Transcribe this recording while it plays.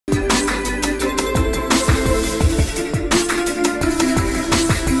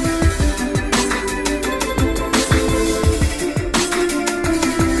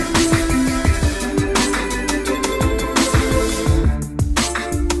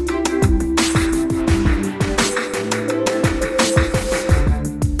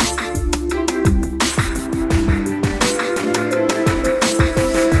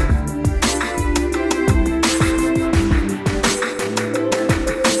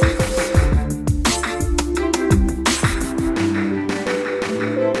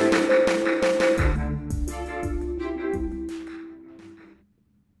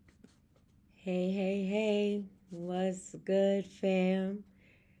fam.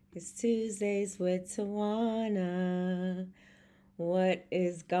 It's Tuesdays with Tawana. What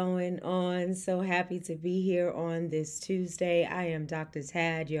is going on? So happy to be here on this Tuesday. I am Dr.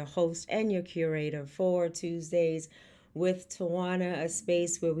 Tad, your host and your curator for Tuesdays with Tawana, a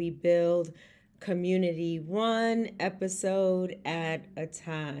space where we build community one episode at a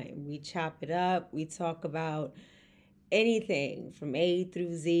time. We chop it up, we talk about anything from A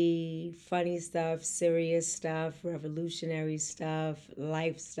through Z, funny stuff, serious stuff, revolutionary stuff,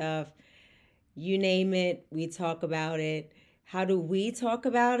 life stuff, you name it, we talk about it. How do we talk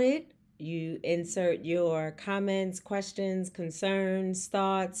about it? You insert your comments, questions, concerns,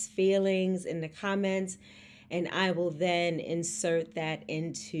 thoughts, feelings in the comments, and I will then insert that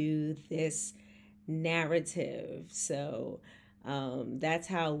into this narrative. So that's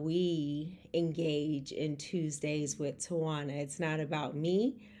how we engage in Tuesdays with Tawana. It's not about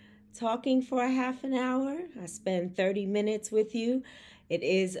me talking for a half an hour. I spend 30 minutes with you. It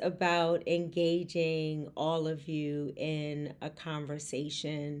is about engaging all of you in a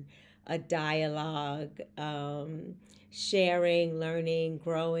conversation, a dialogue, sharing, learning,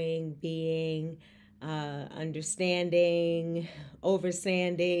 growing, being, understanding,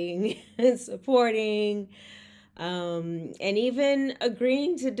 overstanding, supporting, and even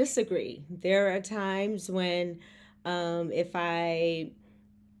agreeing to disagree. There are times when if I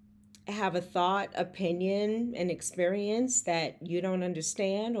have a thought, opinion, and experience that you don't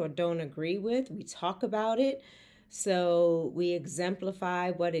understand or don't agree with, we talk about it. So we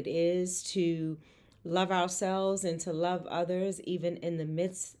exemplify what it is to love ourselves and to love others, even in the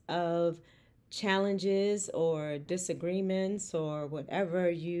midst of challenges or disagreements or whatever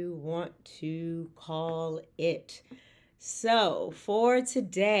you want to call it. So for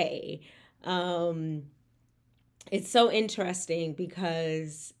today, it's so interesting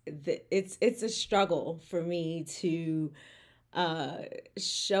because it's a struggle for me to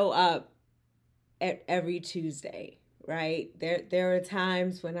show up at every Tuesday, right? There are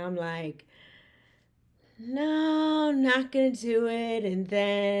times when I'm like, no, I'm not gonna do it, and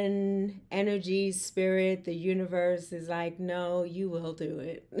then energy, spirit, the universe is like, no, you will do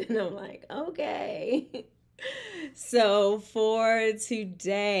it, and I'm like, okay. So for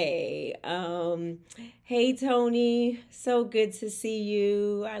today, hey Tony, so good to see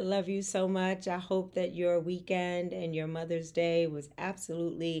you. I love you so much. I hope that your weekend and your Mother's Day was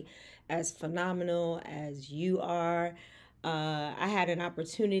absolutely as phenomenal as you are. I had an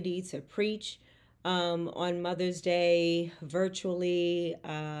opportunity to preach on Mother's Day virtually.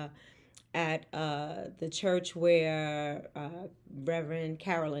 At the church where Reverend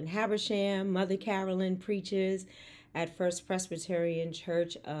Carolyn Habersham, Mother Carolyn, preaches at First Presbyterian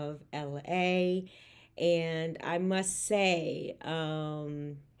Church of LA. And I must say,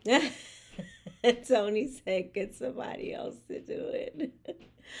 Tony said, get somebody else to do it.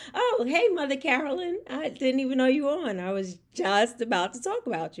 Oh, hey, Mother Carolyn. I didn't even know you were on. I was just about to talk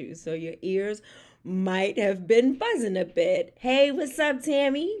about you. So your ears might have been buzzing a bit. Hey, what's up,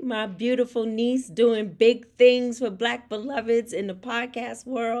 Tammy? My beautiful niece doing big things for Black beloveds in the podcast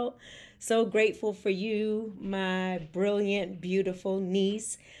world. So grateful for you, my brilliant, beautiful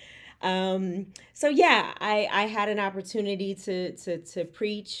niece. So yeah, I had an opportunity to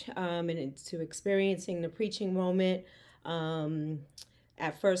preach and to experiencing the preaching moment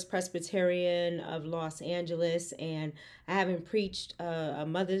at First Presbyterian of Los Angeles, and I haven't preached a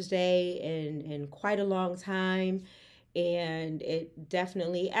Mother's Day in quite a long time. And it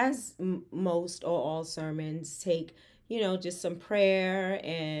definitely, as most or all sermons, take just some prayer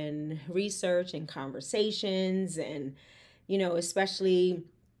and research and conversations, and especially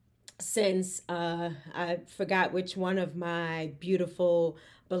since I forgot which one of my beautiful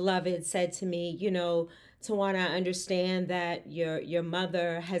beloved said to me, Tawana, I understand that your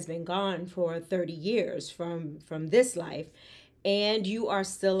mother has been gone for 30 years from this life, and you are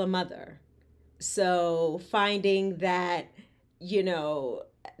still a mother. So finding that,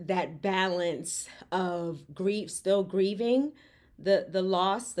 that balance of grief, still grieving the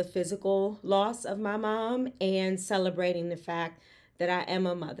loss, the physical loss of my mom, and celebrating the fact that I am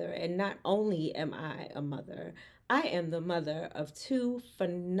a mother. And not only am I a mother, I am the mother of two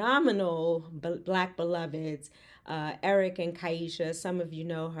phenomenal Black beloveds, Eric and Kaisha. Some of you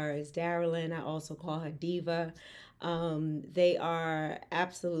know her as Darylyn. I also call her Diva. They are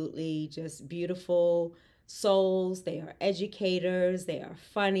absolutely just beautiful souls. They are educators. They are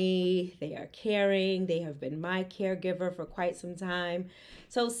funny. They are caring. They have been my caregiver for quite some time.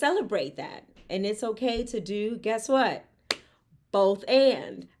 So celebrate that. And it's okay to do, guess what? Both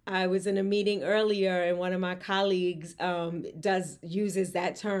and. I was in a meeting earlier, and one of my colleagues uses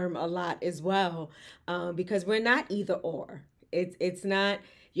that term a lot as well, because we're not either or. It's not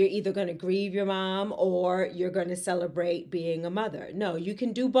you're either going to grieve your mom or you're going to celebrate being a mother. No, you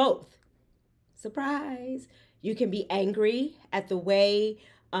can do both. Surprise. You can be angry at the way,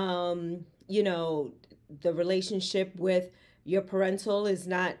 you know, the relationship with your parental is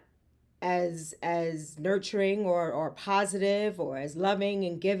not as nurturing or positive or as loving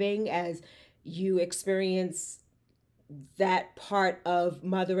and giving as you experience that part of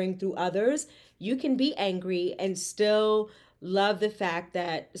mothering through others. You can be angry and still love the fact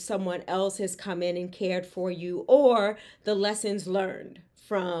that someone else has come in and cared for you, or the lessons learned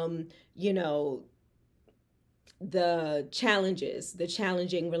from, you know, the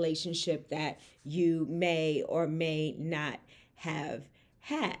challenging relationship that you may or may not have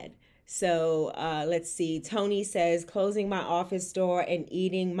had. So let's see. Tony says, closing my office door and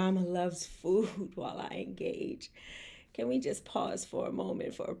eating Mama Loves food while I engage. Can we just pause for a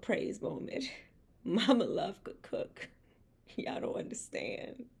moment for a praise moment? Mama Love could cook. Y'all don't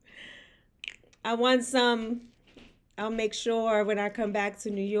understand. I want some. I'll make sure when I come back to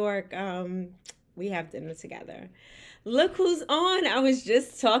New York, we have dinner together. Look who's on. I was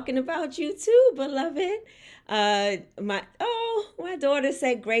just talking about you too, beloved. My daughter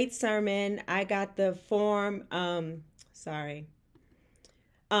said great sermon. I got the form. Sorry.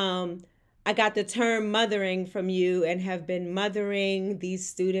 I got the term mothering from you and have been mothering these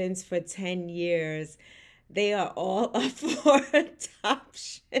students for 10 years. They are all up for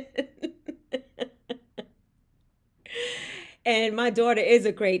adoption. And my daughter is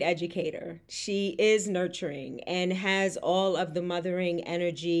a great educator. She is nurturing and has all of the mothering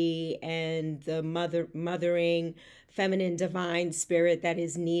energy and the mothering feminine divine spirit that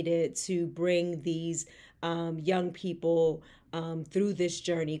is needed to bring these young people through this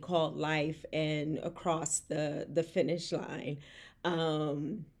journey called life and across the finish line.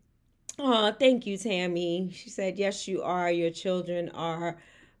 Oh, thank you, Tammy. She said, yes, you are. Your children are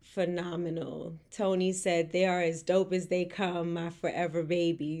phenomenal. Tony said, they are as dope as they come, my forever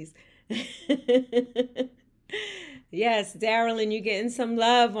babies. Yes, Darylyn, you're getting some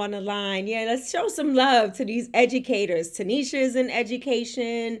love on the line. Yeah, let's show some love to these educators. Tanisha is in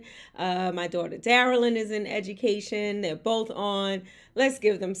education. My daughter Darylyn is in education. They're both on. Let's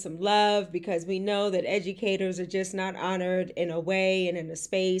give them some love because we know that educators are just not honored in a way and in a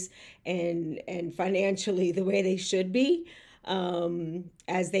space and financially the way they should be,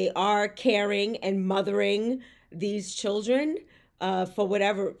 as they are caring and mothering these children.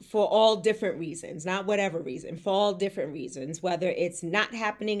 For all different reasons, not whatever reason, for all different reasons, whether it's not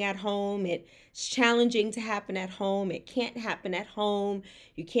happening at home, it's challenging to happen at home, it can't happen at home,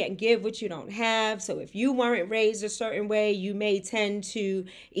 you can't give what you don't have. So if you weren't raised a certain way, you may tend to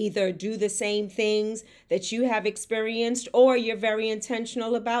either do the same things that you have experienced, or you're very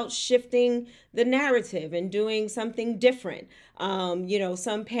intentional about shifting the narrative and doing something different.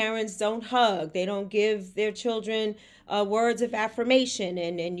 Some parents don't hug, they don't give their children words of affirmation,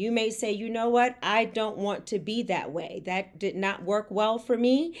 and you may say, you know what, I don't want to be that way. That did not work well for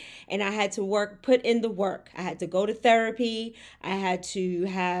me, and I had to put in the work. I had to go to therapy. I had to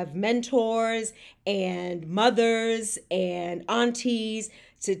have mentors and mothers and aunties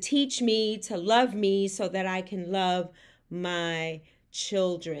to teach me to love me so that I can love my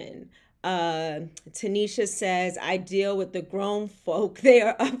children. Tanisha says, I deal with the grown folk. They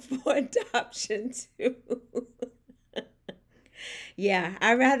are up for adoption too. Yeah,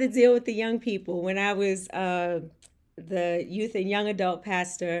 I'd rather deal with the young people. When I was the youth and young adult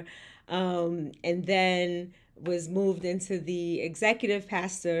pastor, and then was moved into the executive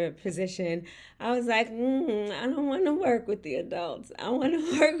pastor position, I was like, I don't want to work with the adults. I want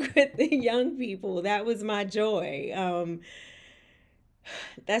to work with the young people. That was my joy.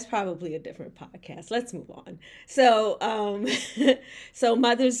 That's probably a different podcast. Let's move on. So, so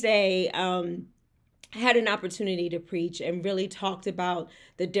Mother's Day, had an opportunity to preach and really talked about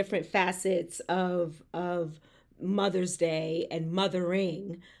the different facets of Mother's Day and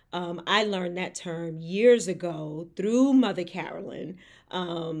mothering. I learned that term years ago through Mother Carolyn,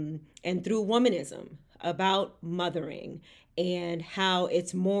 and through womanism about mothering and how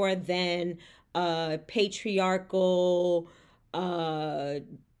it's more than a patriarchal,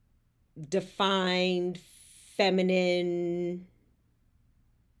 defined feminine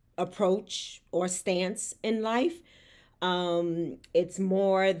approach or stance in life. It's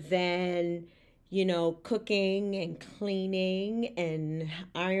more than, cooking and cleaning and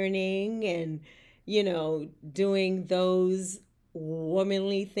ironing and, doing those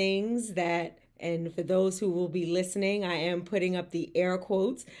womanly things that, and for those who will be listening, I am putting up the air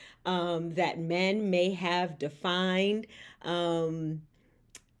quotes, that men may have defined.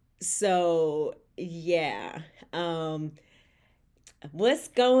 So, yeah. What's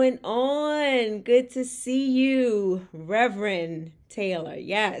going on? Good to see you, Reverend Taylor.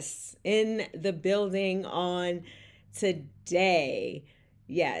 Yes, in the building on today.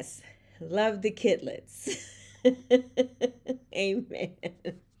 Yes, love the kidlets. Amen.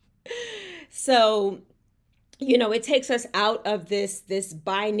 So, it takes us out of this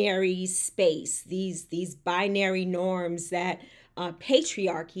binary space, these binary norms that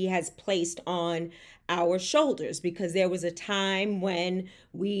patriarchy has placed on our shoulders, because there was a time when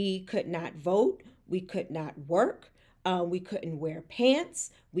we could not vote, we could not work, we couldn't wear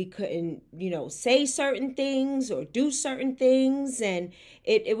pants, we couldn't, say certain things or do certain things, and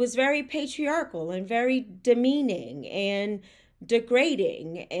it was very patriarchal and very demeaning and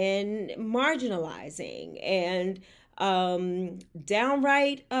degrading and marginalizing and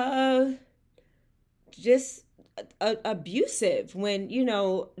downright just abusive. When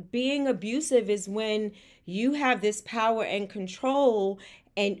being abusive is when you have this power and control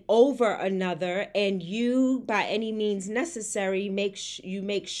and over another, and you by any means necessary make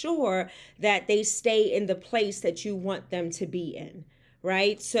sure that they stay in the place that you want them to be in,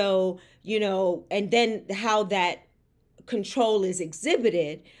 right? So and then how that control is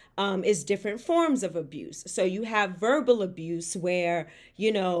exhibited is different forms of abuse. So you have verbal abuse where,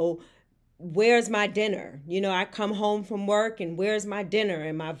 where's my dinner? I come home from work and where's my dinner?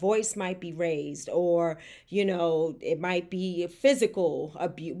 And my voice might be raised, or, it might be physical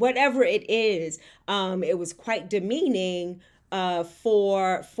abuse, whatever it is. It was quite demeaning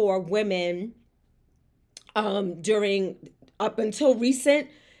for women during up until recent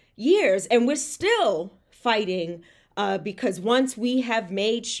years. And we're still fighting because once we have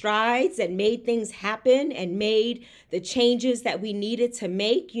made strides and made things happen and made the changes that we needed to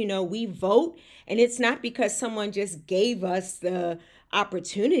make, we vote. And it's not because someone just gave us the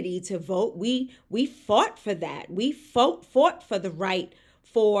opportunity to vote. We fought for that. We fought for the right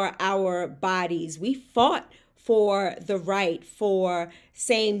for our bodies. We fought for the right for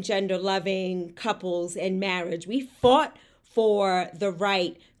same gender loving couples and marriage. We fought for the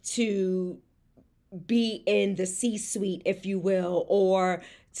right to be in the C-suite, if you will, or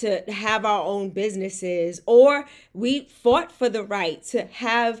to have our own businesses, or we fought for the right to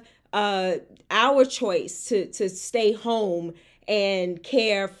have our choice to stay home and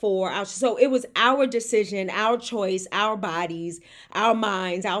care for our. So it was our decision, our choice, our bodies, our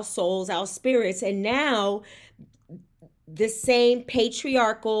minds, our souls, our spirits. And now the same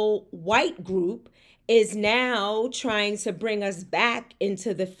patriarchal white group is now trying to bring us back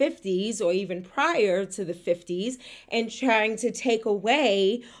into the 50s or even prior to the 50s and trying to take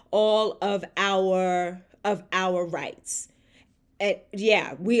away all of our rights. And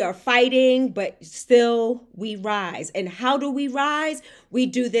yeah, we are fighting, but still we rise. And how do we rise? We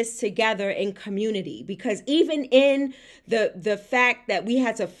do this together in community, because even in the fact that we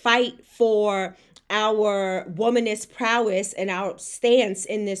had to fight for our womanist prowess and our stance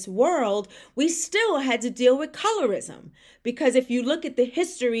in this world, we still had to deal with colorism. Because if you look at the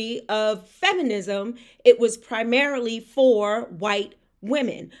history of feminism, it was primarily for white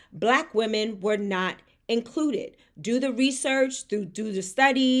women. Black women were not included. Do the research, do the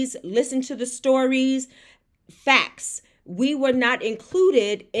studies, listen to the stories, facts. We were not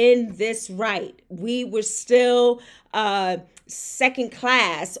included in this right. We were still second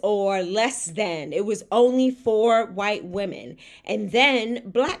class or less than. It was only for white women. And then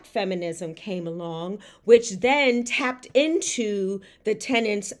Black feminism came along, which then tapped into the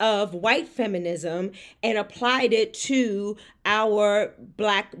tenets of white feminism and applied it to our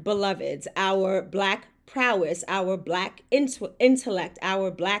Black beloveds, our Black prowess, our Black intellect,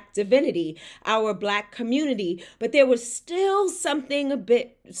 our Black divinity, our Black community. But there was still something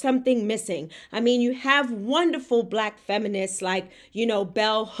missing. I mean, you have wonderful Black feminists like,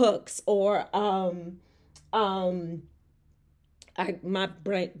 Bell Hooks, or my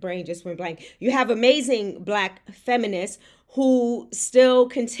brain just went blank. You have amazing Black feminists who still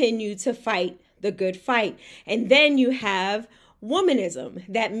continue to fight the good fight. And then you have womanism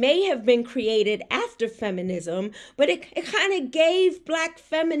that may have been created after feminism, but it kind of gave Black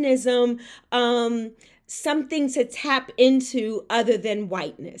feminism something to tap into other than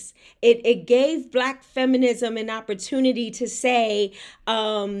whiteness. It gave Black feminism an opportunity to say,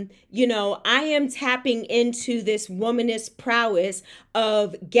 I am tapping into this womanist prowess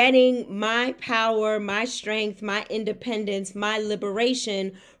of getting my power, my strength, my independence, my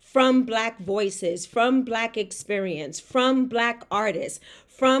liberation from Black voices, from Black experience, from Black artists,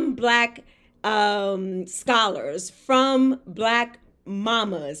 from Black scholars, from Black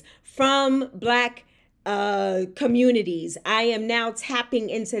mamas, from Black communities. I am now tapping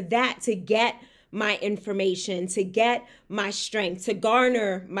into that to get my information, to get my strength, to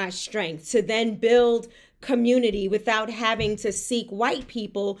garner my strength, to then build community without having to seek white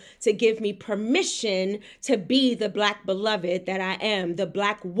people to give me permission to be the Black beloved that I am, the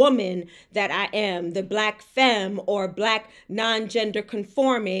Black woman that I am, the Black femme or Black non-gender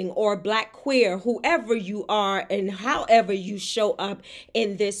conforming or Black queer, whoever you are and however you show up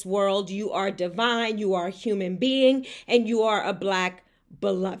in this world. You are divine, you are a human being, and you are a Black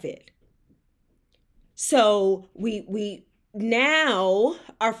beloved. So we now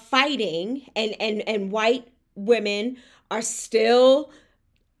are fighting, and white women are still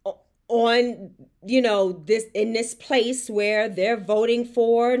on, this in this place where they're voting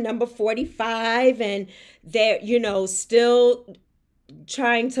for number 45, and they're, still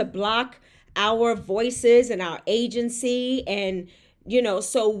trying to block our voices and our agency. And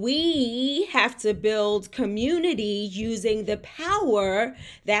so we have to build community using the power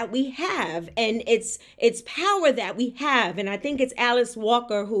that we have. And it's power that we have. And I think it's Alice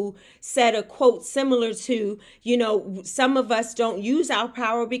Walker who said a quote similar to, some of us don't use our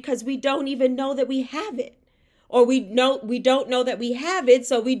power because we don't even know that we have it. Or we don't know that we have it,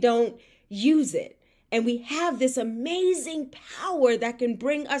 so we don't use it. And we have this amazing power that can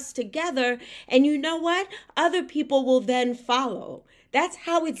bring us together. And you know what? Other people will then follow. That's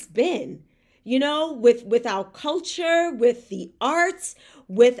how it's been, with our culture, with the arts,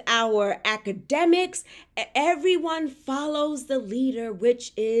 with our academics. Everyone follows the leader,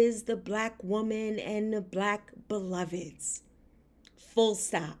 which is the Black woman and the Black beloveds. Full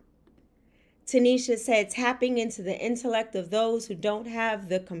stop. Tanisha said, tapping into the intellect of those who don't have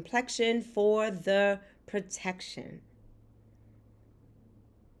the complexion for the protection.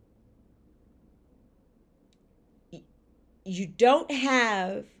 You don't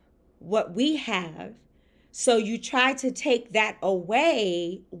have what we have, so you try to take that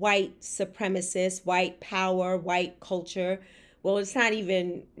away, white supremacist, white power, white culture. Well, it's not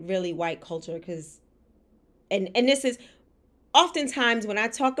even really white culture, because, and this is, oftentimes when I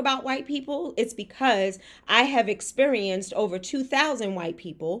talk about white people, it's because I have experienced over 2,000 white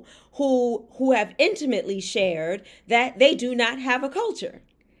people who have intimately shared that they do not have a culture,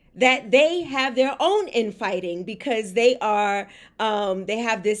 that they have their own infighting because they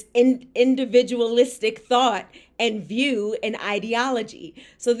have this individualistic thought and view and ideology.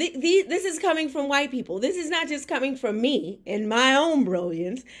 So this is coming from white people. This is not just coming from me and my own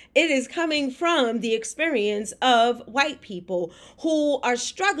brilliance. It is coming from the experience of white people who are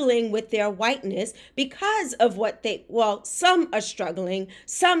struggling with their whiteness because of some are struggling,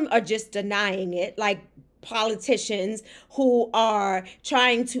 some are just denying it, like politicians who are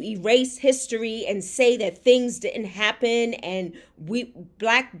trying to erase history and say that things didn't happen and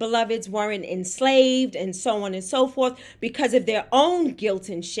Black beloveds weren't enslaved and so on and so forth, because of their own guilt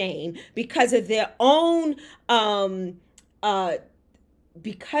and shame, because of their own I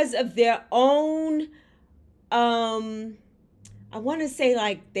want to say,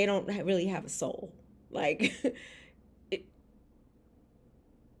 like, they don't really have a soul. Like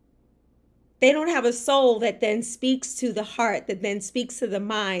they don't have a soul that then speaks to the heart, that then speaks to the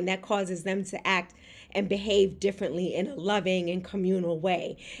mind, that causes them to act and behave differently in a loving and communal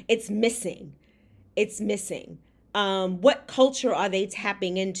way. It's missing. It's missing. What culture are they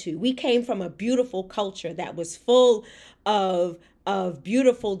tapping into? We came from a beautiful culture that was full of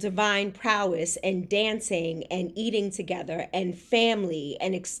beautiful divine prowess and dancing and eating together and family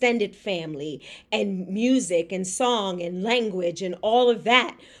and extended family and music and song and language and all of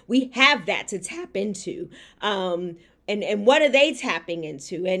that. We have that to tap into. And what are they tapping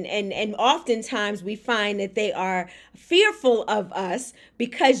into? And oftentimes we find that they are fearful of us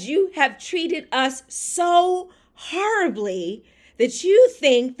because you have treated us so horribly that you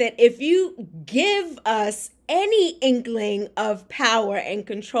think that if you give us any inkling of power and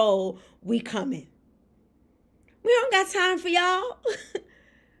control, we coming. We don't got time for y'all.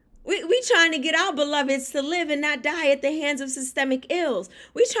 We trying to get our beloveds to live and not die at the hands of systemic ills.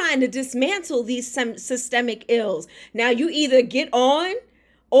 We trying to dismantle these systemic ills. Now you either get on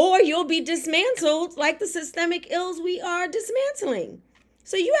or you'll be dismantled like the systemic ills we are dismantling.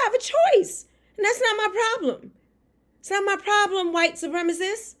 So you have a choice. And that's not my problem. It's not my problem, white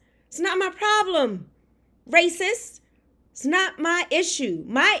supremacists. It's not my problem, racist. It's not my issue.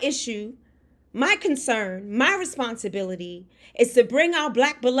 My issue, my concern, my responsibility is to bring our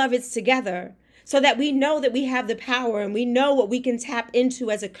Black beloveds together so that we know that we have the power and we know what we can tap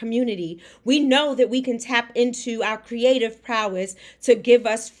into as a community. We know that we can tap into our creative prowess to give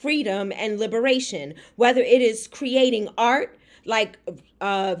us freedom and liberation, whether it is creating art, like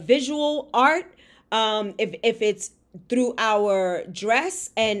visual art, if it's through our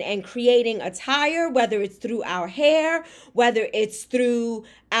dress and creating attire, whether it's through our hair, whether it's through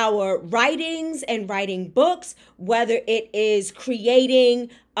our writings and writing books, whether it is creating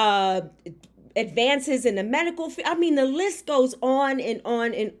advances in the medical field. I mean, the list goes on and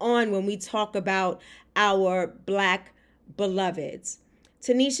on and on when we talk about our Black beloveds.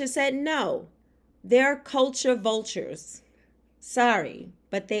 Tanisha said, no, they're culture vultures. Sorry,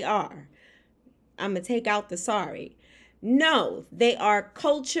 but they are. I'm going to take out the sorry. No, they are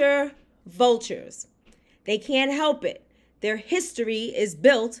culture vultures. They can't help it. Their history is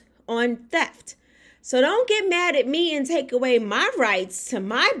built on theft. So don't get mad at me and take away my rights to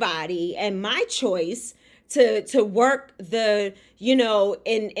my body and my choice to work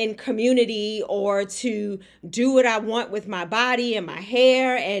in community, or to do what I want with my body and my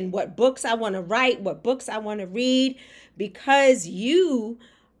hair, and what books I want to write, what books I want to read, because you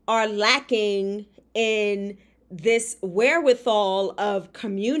are lacking in this wherewithal of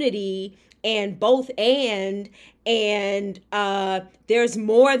community and there's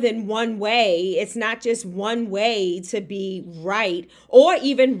more than one way. It's not just one way to be right, or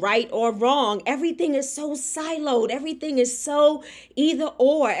even right or wrong. Everything is so siloed. Everything is so either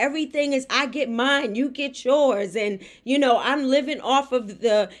or. Everything is I get mine, you get yours. And, I'm living off of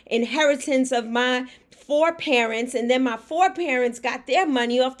the inheritance of my four parents, and then my four parents got their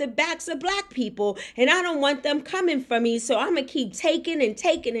money off the backs of Black people, and I don't want them coming for me, so I'm gonna keep taking and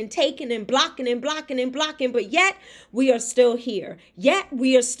taking and taking and blocking and blocking and blocking. But yet we are still here, yet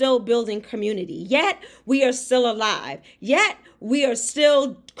we are still building community, yet we are still alive, yet we are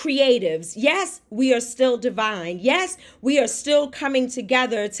still creatives. Yes, we are still divine. Yes, we are still coming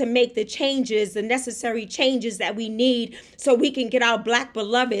together to make the necessary changes that we need, so we can get our Black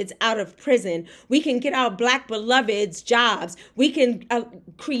beloveds out of prison. We can get our Black beloveds jobs. We can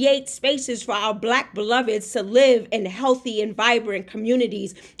create spaces for our Black beloveds to live in healthy and vibrant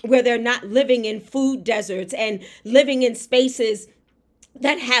communities where they're not living in food deserts and living in spaces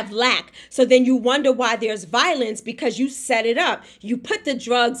that have lack. So then you wonder why there's violence, because you set it up. You put the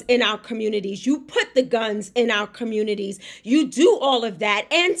drugs in our communities. You put the guns in our communities. You do all of that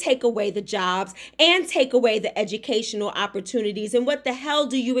and take away the jobs and take away the educational opportunities. And what the hell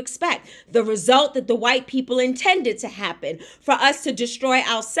do you expect? The result that the white people intended to happen, for us to destroy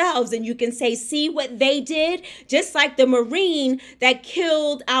ourselves. And you can say, see what they did? Just like the Marine that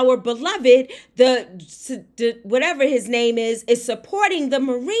killed our beloved, the whatever his name is supporting the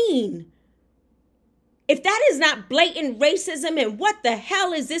Marine. If that is not blatant racism, and what the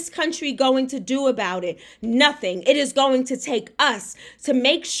hell is this country going to do about it? Nothing. It is going to take us to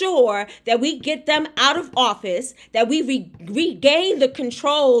make sure that we get them out of office, that we regain the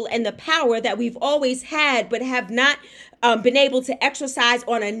control and the power that we've always had, but have not been able to exercise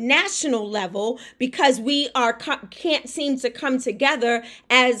on a national level, because we can't seem to come together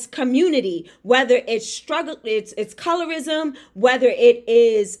as community. Whether it's it's colorism, whether it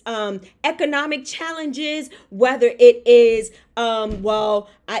is economic challenges, whether it is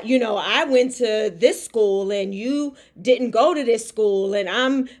I went to this school and you didn't go to this school and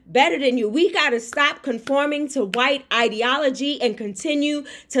I'm better than you. We got to stop conforming to white ideology and continue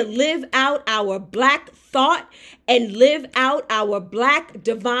to live out our Black thought and live out our Black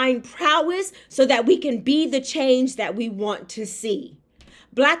divine prowess, so that we can be the change that we want to see.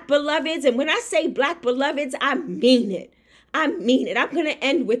 Black beloveds, and when I say Black beloveds, I mean it. I mean it. I'm going to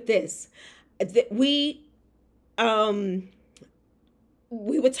end with this. We were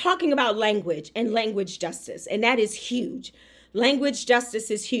talking about language and language justice, and that is huge. Language justice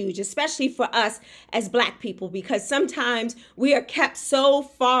is huge, especially for us as Black people, because sometimes we are kept so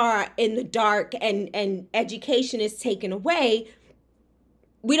far in the dark and education is taken away.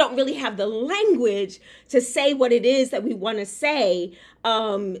 We don't really have the language to say what it is that we want to say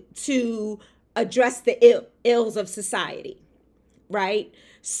to address the ills of society, right?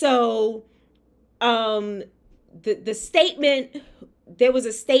 So the statement, there was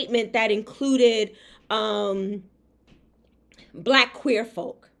a statement that included Black queer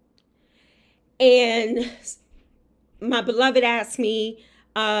folk. And my beloved asked me,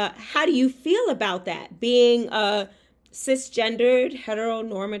 how do you feel about that, being a cisgendered,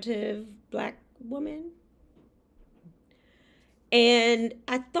 heteronormative Black woman? And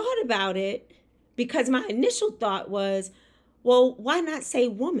I thought about it, because my initial thought was, well, why not say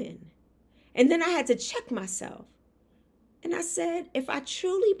woman? And then I had to check myself. And I said, if I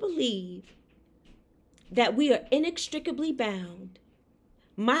truly believe that we are inextricably bound,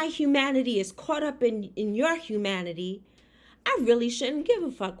 my humanity is caught up in your humanity, I really shouldn't give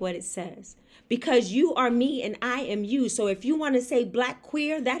a fuck what it says, because you are me and I am you. So if you want to say black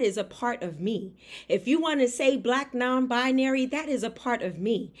queer, that is a part of me. If you want to say black non-binary, that is a part of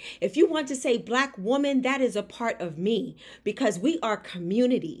me. If you want to say black woman, that is a part of me, because we are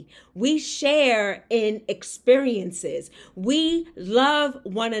community. We share in experiences. We love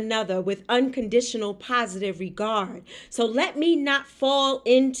one another with unconditional positive regard. So let me not fall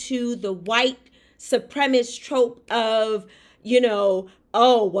into the white supremacist trope of,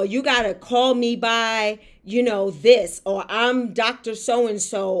 oh, well, you got to call me by, this, or I'm Dr.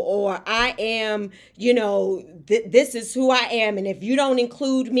 So-and-so, or I am, this is who I am. And if you don't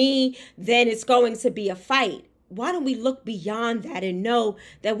include me, then it's going to be a fight. Why don't we look beyond that and know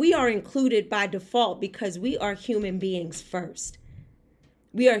that we are included by default, because we are human beings first.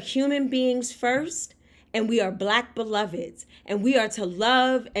 We are human beings first, and we are black beloveds, and we are to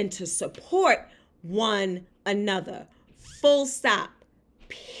love and to support one another. Full stop.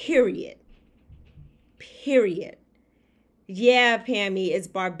 Period. Period. Yeah, Pammy, is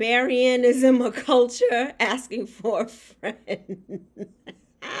barbarianism a culture? Asking for a friend.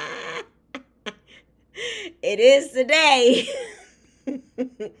 It is today.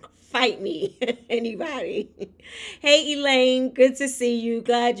 Fight me, anybody. Hey, Elaine, good to see you.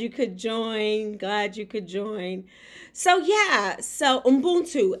 Glad you could join. So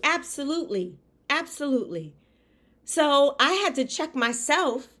Ubuntu, absolutely. So I had to check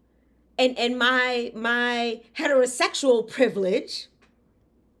myself and my heterosexual privilege,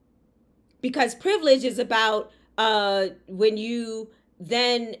 because privilege is about when you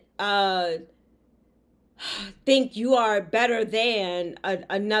then think you are better than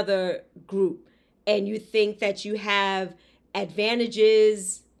another group, and you think that you have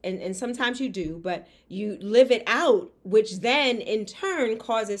advantages, and sometimes you do, but you live it out, which then in turn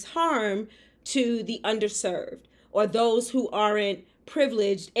causes harm to the underserved, or those who aren't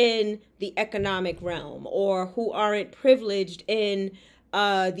privileged in the economic realm, or who aren't privileged in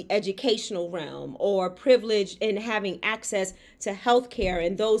the educational realm, or privileged in having access to healthcare,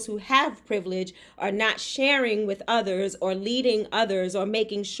 and those who have privilege are not sharing with others or leading others or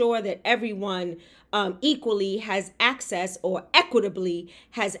making sure that everyone equally has access or equitably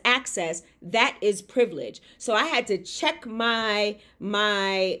has access. That is privilege. So I had to check my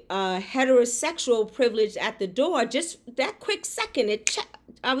heterosexual privilege at the door. Just that quick second,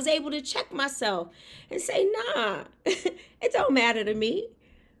 I was able to check myself and say, nah, it don't matter to me,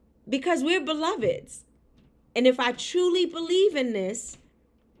 because we're beloveds. And if I truly believe in this,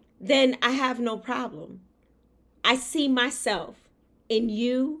 then I have no problem. I see myself in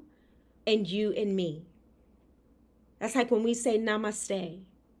you and you in me. That's like when we say namaste.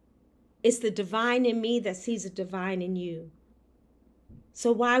 It's the divine in me that sees the divine in you.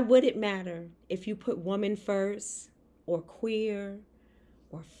 So why would it matter if you put woman first, or queer,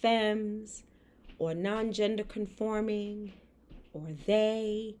 or femmes, or non-gender conforming, or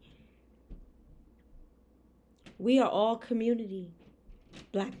they? We are all community,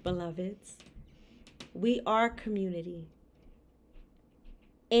 black beloveds. We are community.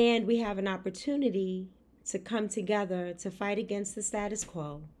 And we have an opportunity to come together to fight against the status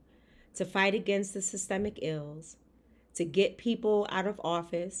quo, to fight against the systemic ills, to get people out of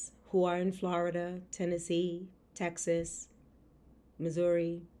office who are in Florida, Tennessee, Texas,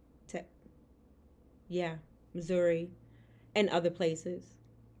 Missouri, Missouri, and other places.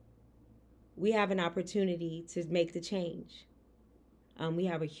 We have an opportunity to make the change. We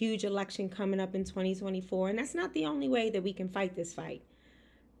have a huge election coming up in 2024, and that's not the only way that we can fight this fight,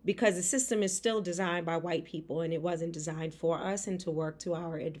 because the system is still designed by white people, and it wasn't designed for us and to work to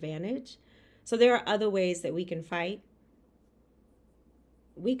our advantage. So there are other ways that we can fight.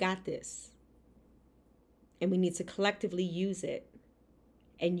 We got this, and we need to collectively use it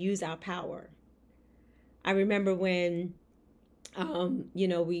and use our power. I remember when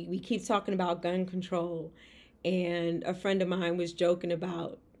we keep talking about gun control, and a friend of mine was joking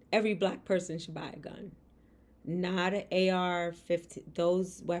about every black person should buy a gun, not an AR-15.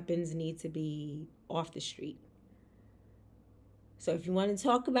 Those weapons need to be off the street. So if you want to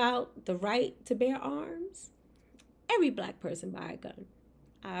talk about the right to bear arms, every black person buy a gun.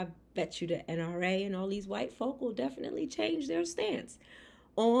 I bet you the NRA and all these white folk will definitely change their stance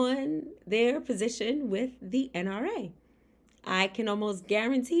on their position with the NRA. I can almost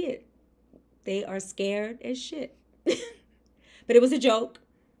guarantee it. They are scared as shit. But it was a joke.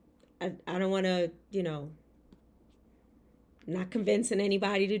 I don't want to, not convincing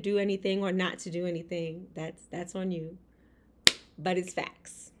anybody to do anything or not to do anything. That's on you. But it's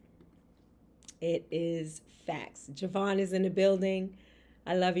facts. It is facts. Javon is in the building.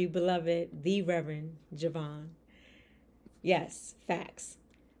 I love you, beloved. The Reverend Javon. Yes, facts.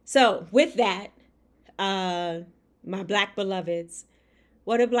 So, with that, uh, my black beloveds,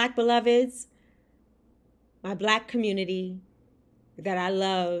 what are black beloveds? My black community that I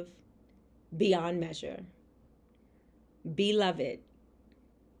love beyond measure. Beloved.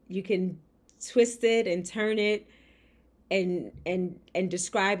 You can twist it and turn it and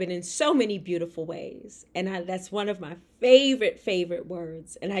describe it in so many beautiful ways. And that's one of my favorite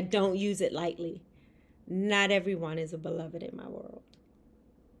words, and I don't use it lightly. Not everyone is a beloved in my world,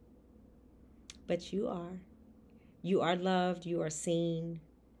 but you are. You are loved, you are seen.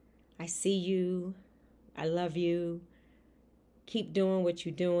 I see you. I love you. Keep doing what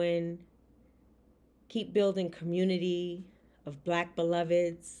you're doing. Keep building community of black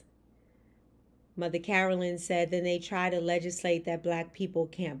beloveds. Mother Carolyn said, then they try to legislate that black people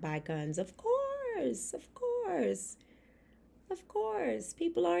can't buy guns. Of course, of course, of course.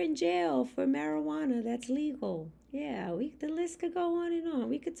 People are in jail for marijuana that's legal. Yeah, the list could go on and on.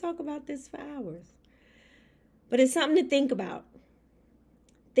 We could talk about this for hours. But it's something to think about.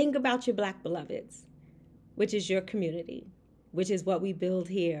 Think about your black beloveds, which is your community, which is what we build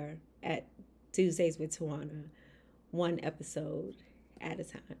here at Tuesdays with Tawana, one episode at a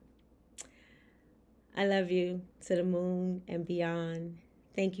time. I love you to the moon and beyond.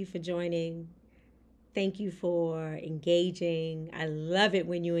 Thank you for joining. Thank you for engaging. I love it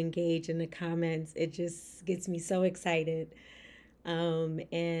when you engage in the comments. It just gets me so excited.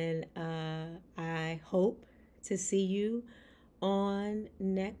 And I hope to see you on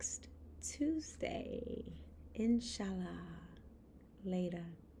next Tuesday. Inshallah. Later.